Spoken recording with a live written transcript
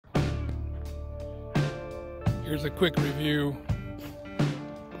Here's a quick review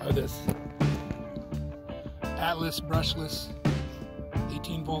of this Atlas brushless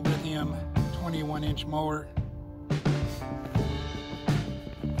 18 volt lithium 21-inch mower.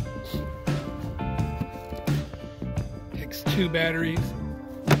 Takes 2 batteries.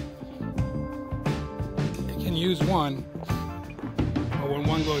 It can use one, but when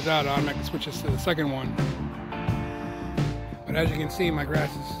one goes out, it automatically switches to the second one. But as you can see, my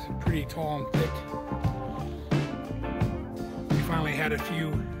grass is pretty tall and thick. We finally had a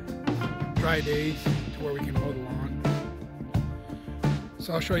few dry days to where we can mow the lawn.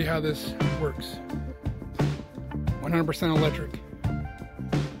 So I'll show you how this works. 100% electric.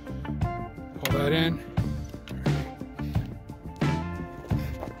 Pull that in.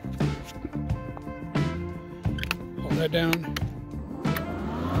 Hold that down.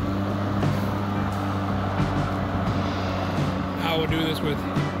 I will do this with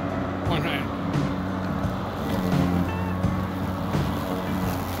one hand.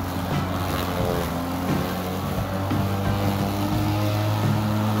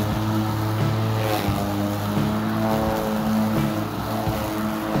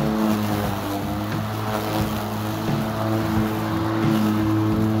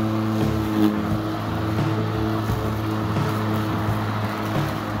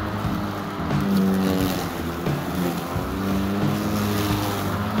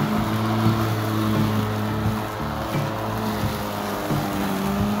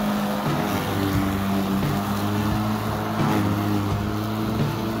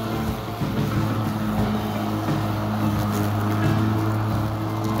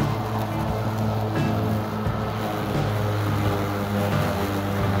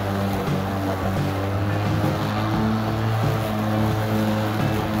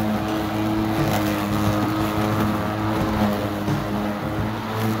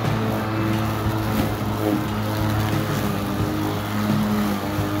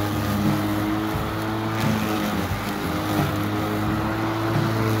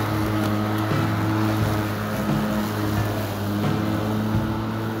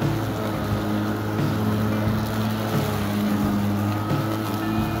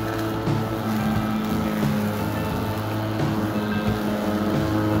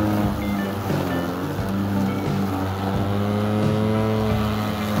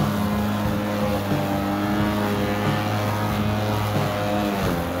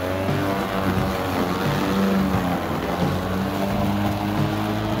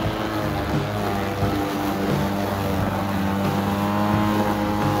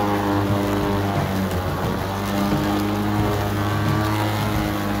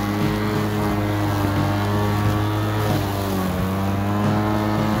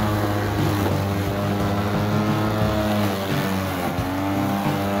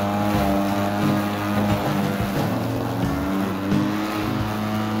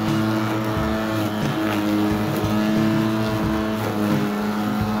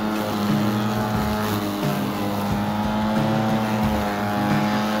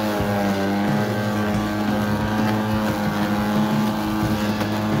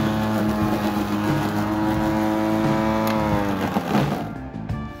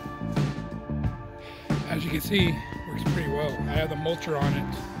 As you can see, it works pretty well. I have the mulcher on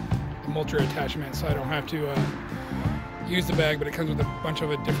it, the mulcher attachment, so I don't have to use the bag, but it comes with a bunch of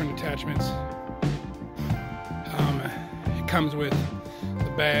different attachments. It comes with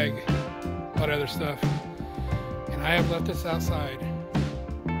the bag, a lot of other stuff. And I have left this outside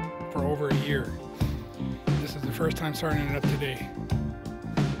for over a year. This is the first time starting it up today.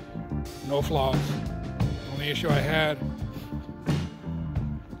 No flaws. The only issue I had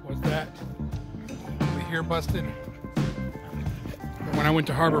was that here busted. But when I went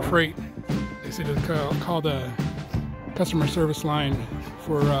to Harbor Freight, they said to call the customer service line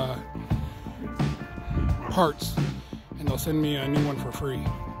for parts, and they'll send me a new one for free.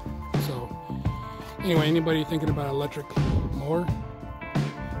 So anyway, anybody thinking about an electric mower,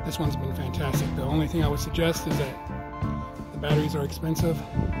 this one's been fantastic. The only thing I would suggest is that the batteries are expensive,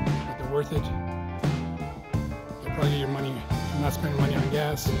 but they're worth it. You'll probably get your money, you're not spending money on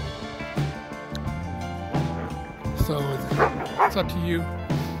gas. So it's up to you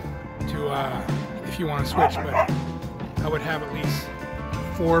to if you want to switch, but I would have at least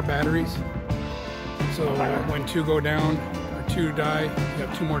 4 batteries. So when 2 go down or 2 die, you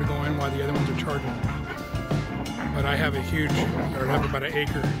have 2 more to go in while the other ones are charging. But I have a huge, or I have about an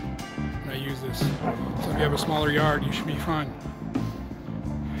acre, and I use this. So if you have a smaller yard, you should be fine.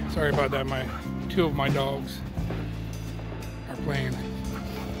 Sorry about that. 2 of my dogs are playing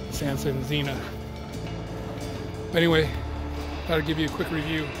Sansa and Xena. But anyway, thought I'd give you a quick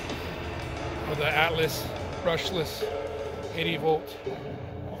review of the Atlas brushless 80 volt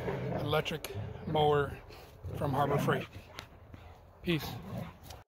electric mower from Harbor Freight. Peace.